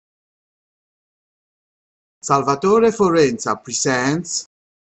Salvatore Forenza presents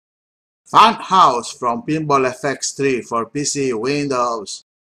FunHouse from Pinball FX3 for PC Windows.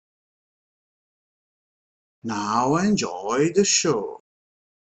 Now enjoy the show.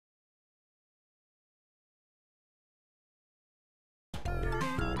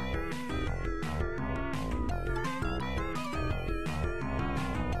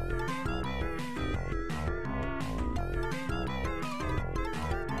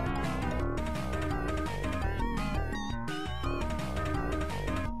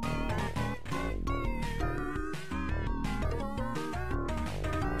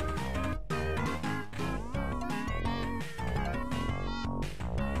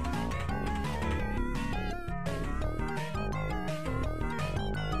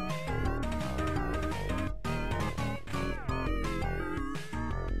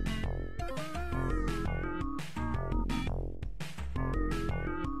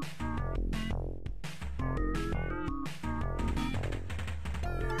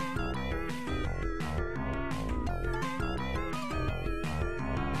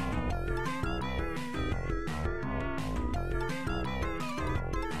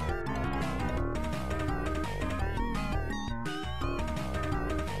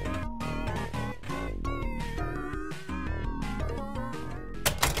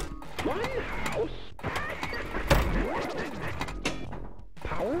 FunHouse?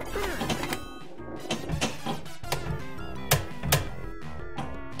 Power on.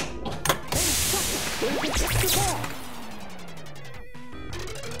 Hey, there's an extra ball.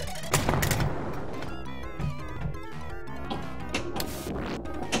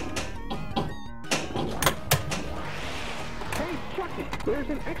 Hey, Chucky, there's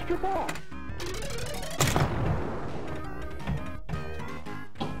an extra ball.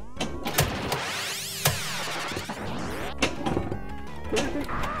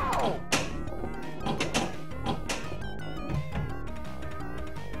 Ow!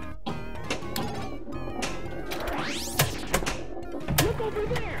 Look over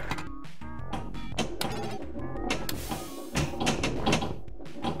there!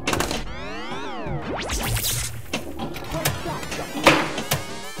 Great shot, Chucky.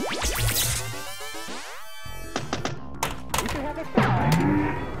 You can have a foul.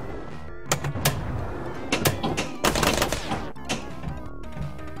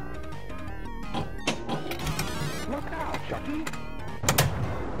 Look out, Chucky!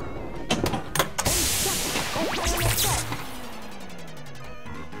 Hey, Chucky, go play on the set!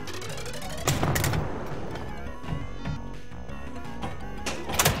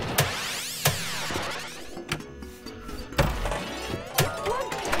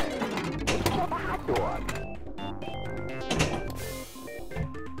 It's for the hot dog!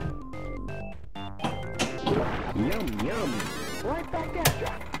 Yum, yum! Right back at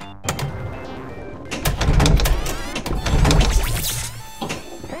ya!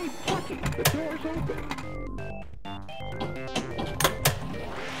 Hey, Chucky, the door's open.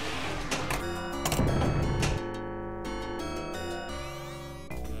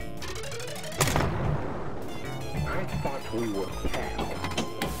 I thought we were pals.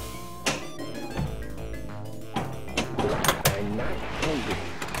 I'm not hungry.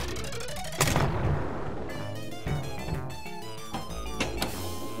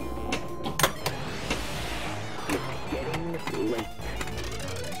 It's getting late.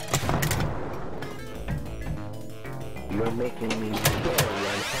 You're making me very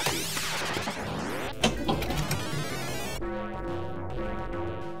unhappy.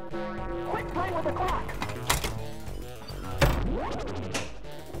 Quit playing with the clock!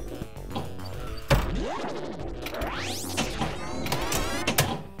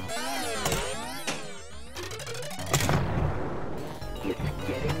 It's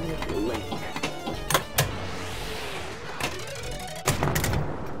getting late.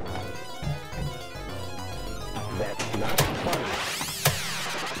 That's not funny.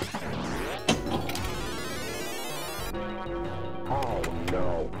 Oh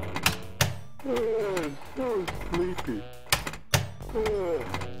no. I'm so sleepy.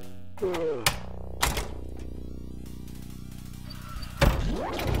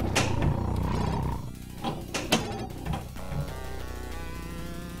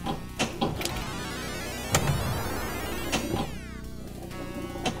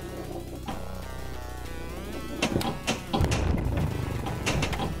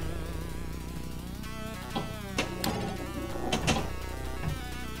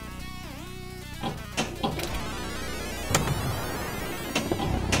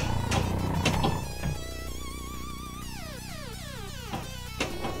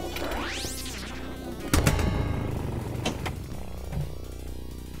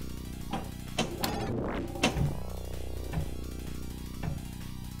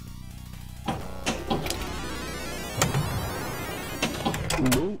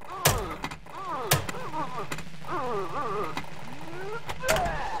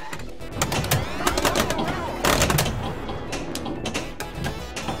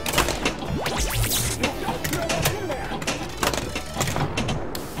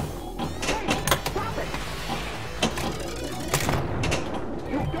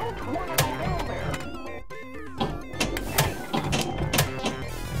 Why am I down there?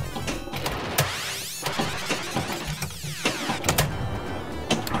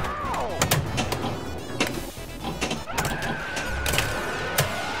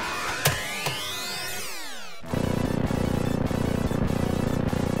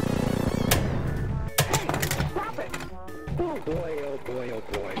 Oh boy, oh boy, oh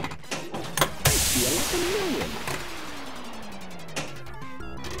boy. I feel like a million.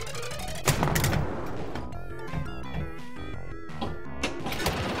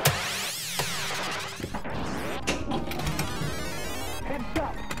 Heads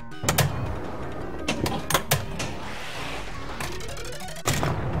up.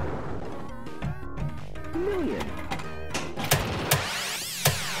 Million.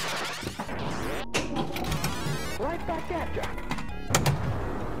 Right back at ya.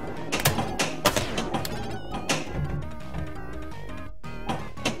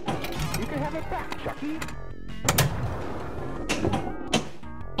 You can have it back, Chucky.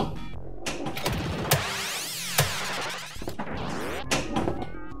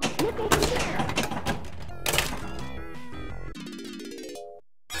 Look over there.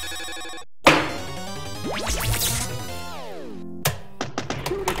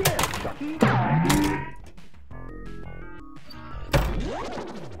 Shoot again, Chucky.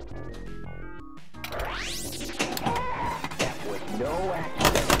 That was no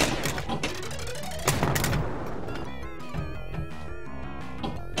accident.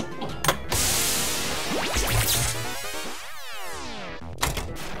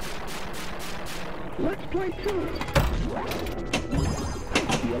 Let's play two. I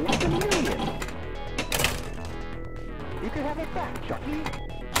feel like a million. You can have it back, Chucky.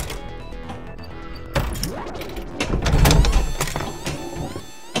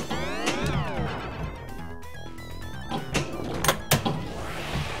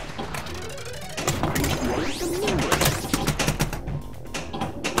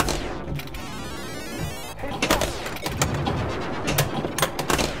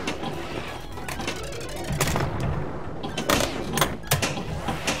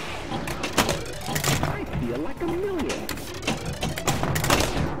 Like a million.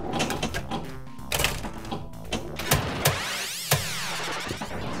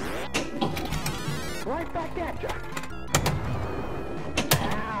 Right back at ya.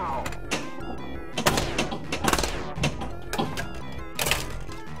 Ow.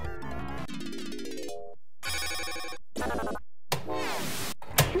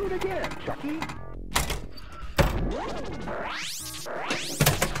 Shoot again, Chucky.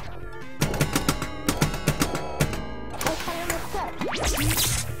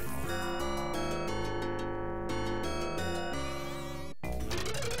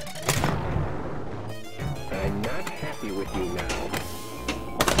 I'm not happy with you now.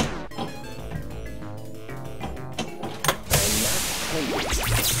 I'm not hungry.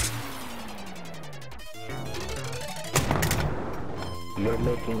 You're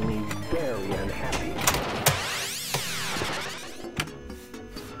making me very unhappy.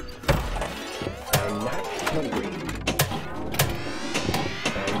 I'm not hungry.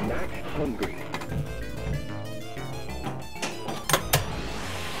 I'm not hungry.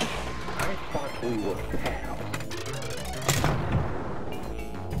 I thought we were pals.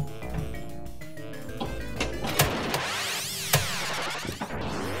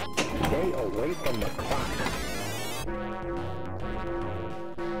 Stay away from the clock.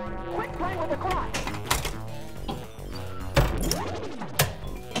 Quit playing with the clock.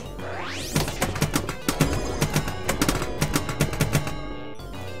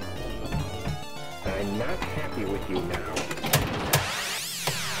 I'm not happy with you now.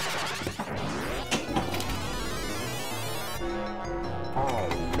 Oh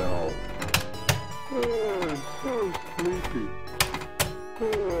no. Oh, I'm so sleepy.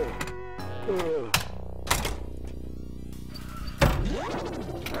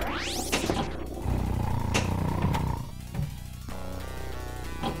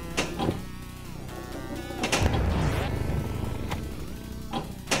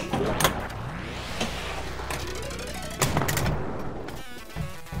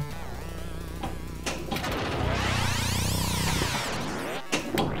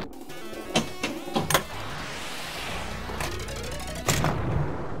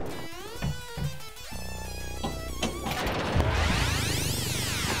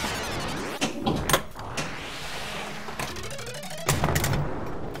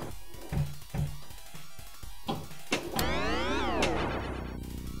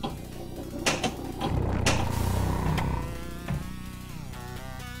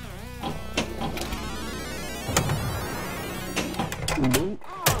 Move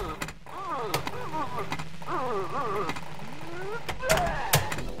on.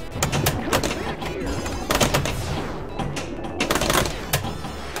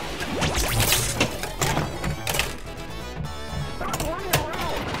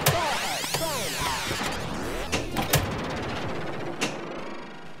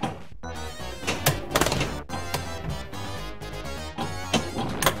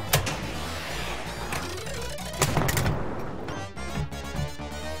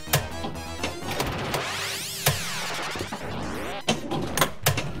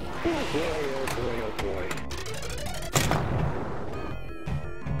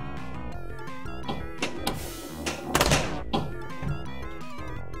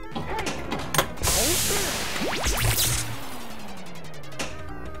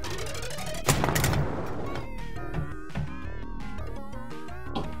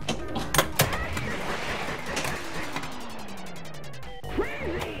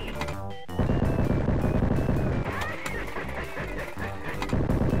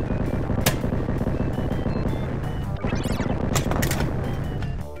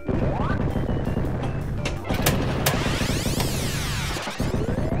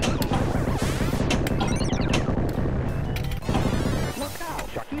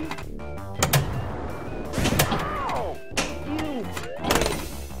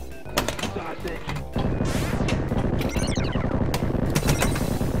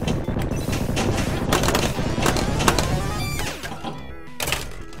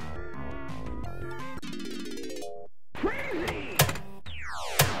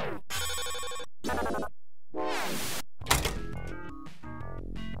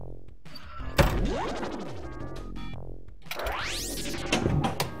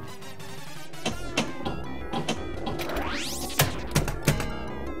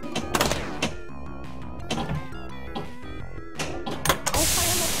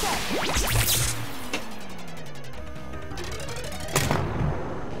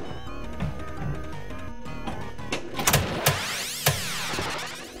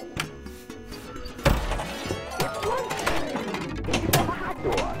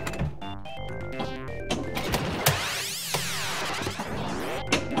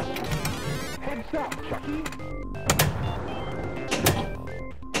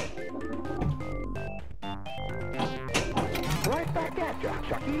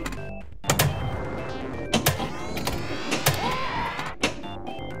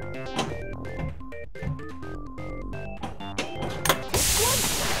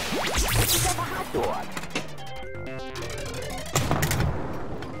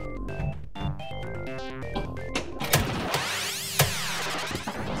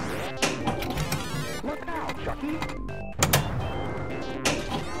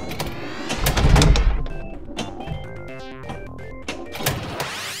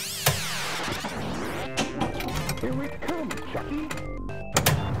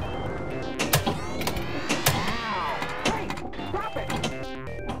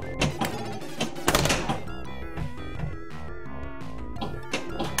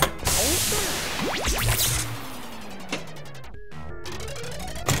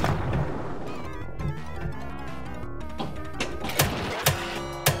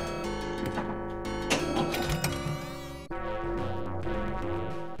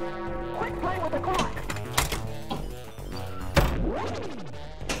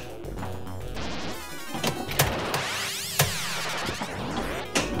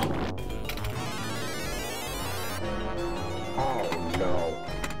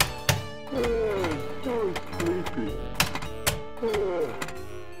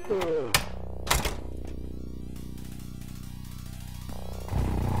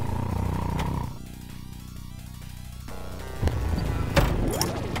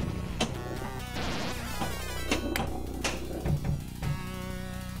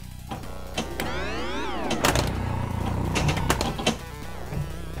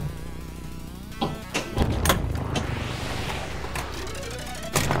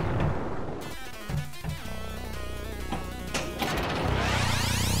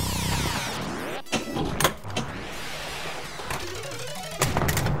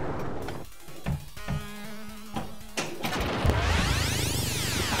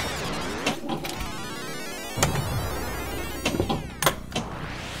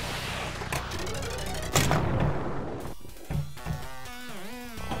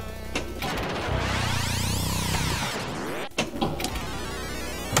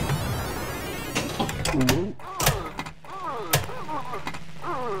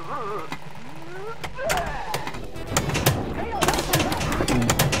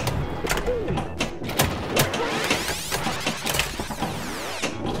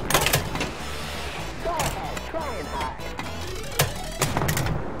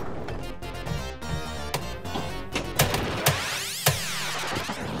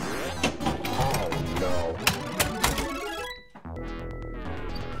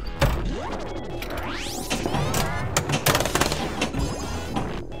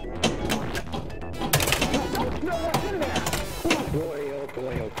 Boy, oh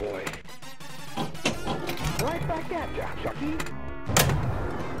boy, oh boy. Right back at ya, Chucky.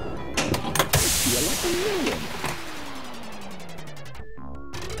 You're like a million.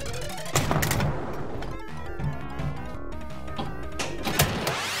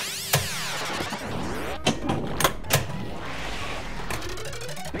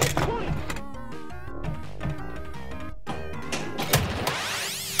 Big point.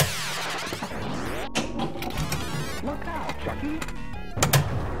 Look out, Chucky.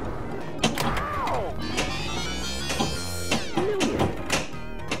 Ow! Million.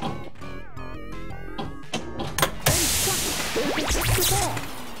 Hey, Chucky, there's an extra ball.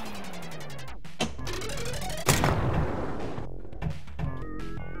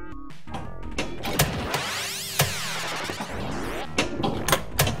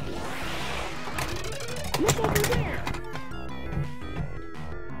 Look over there.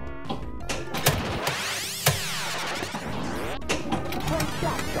 Great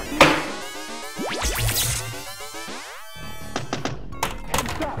shot, Chucky.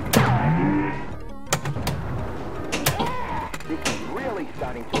 Heads up. This is really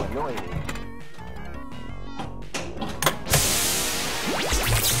starting to annoy me.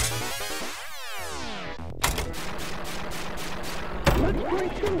 Let's play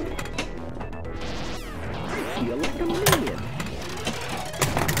two. I feel like a million.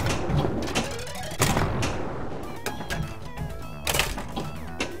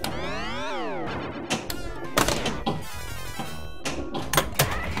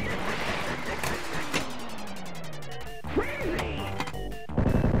 Crazy!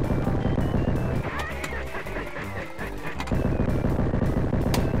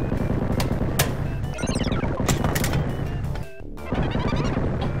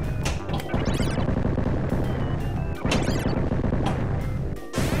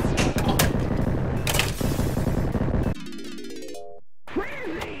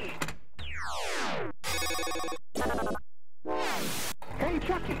 Crazy! Hey,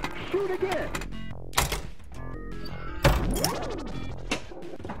 Chucky, shoot again!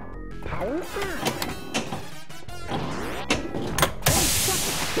 Power on! Hey,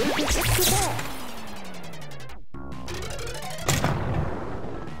 Chucky, there's an extra ball!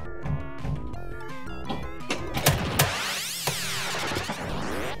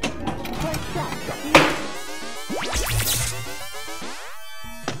 Great shot, Chucky!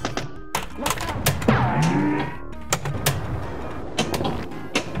 Look out!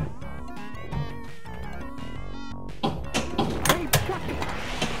 Hey, Chucky!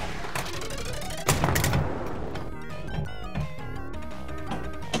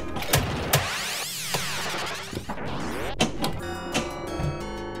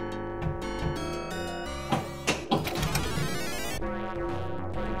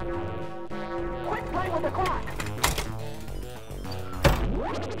 Quit playing with the clock!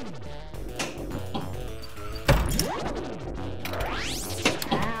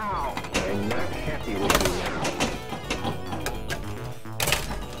 Ow! I'm not happy with you now.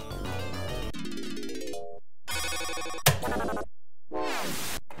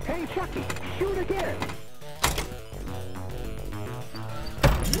 Hey, Chucky, shoot again!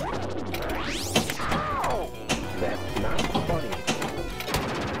 Ow! That's not funny.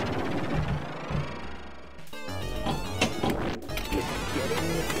 It's getting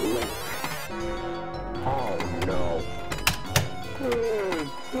late. Oh, no. I'm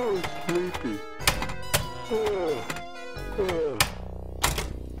so sleepy.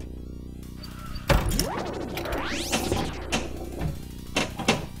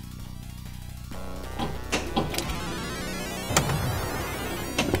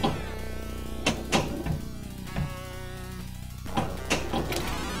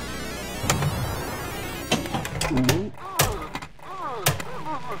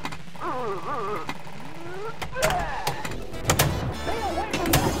 Stay away from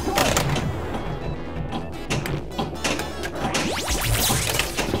that toy!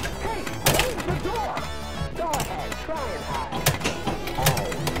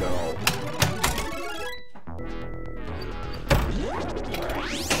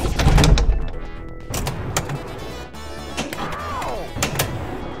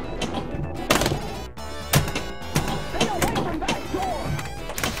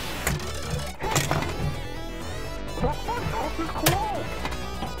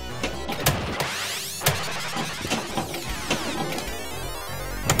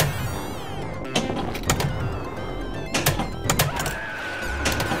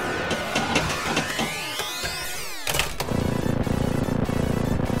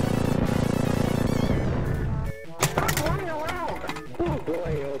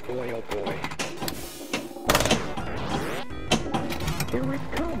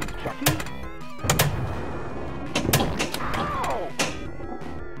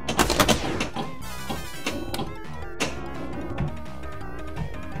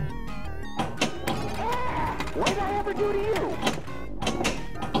 ever do to you?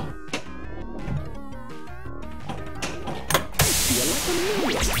 Feel like a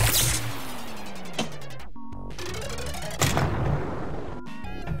million.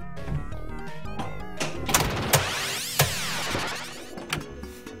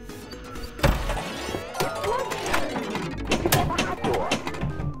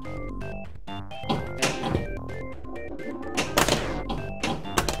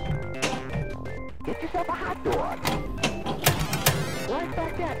 Get yourself a hot dog. Right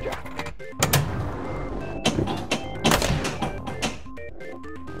back at ya.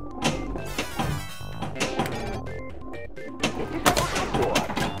 Get yourself a hot dog.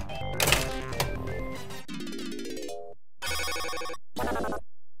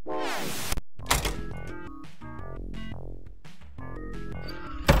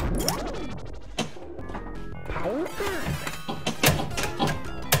 Power on.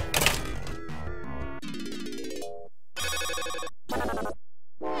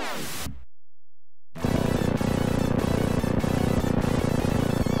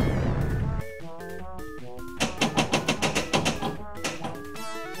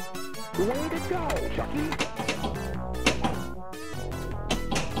 Way to go, Chucky!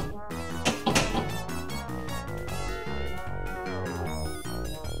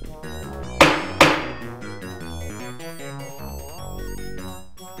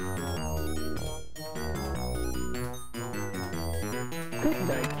 Good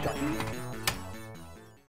night,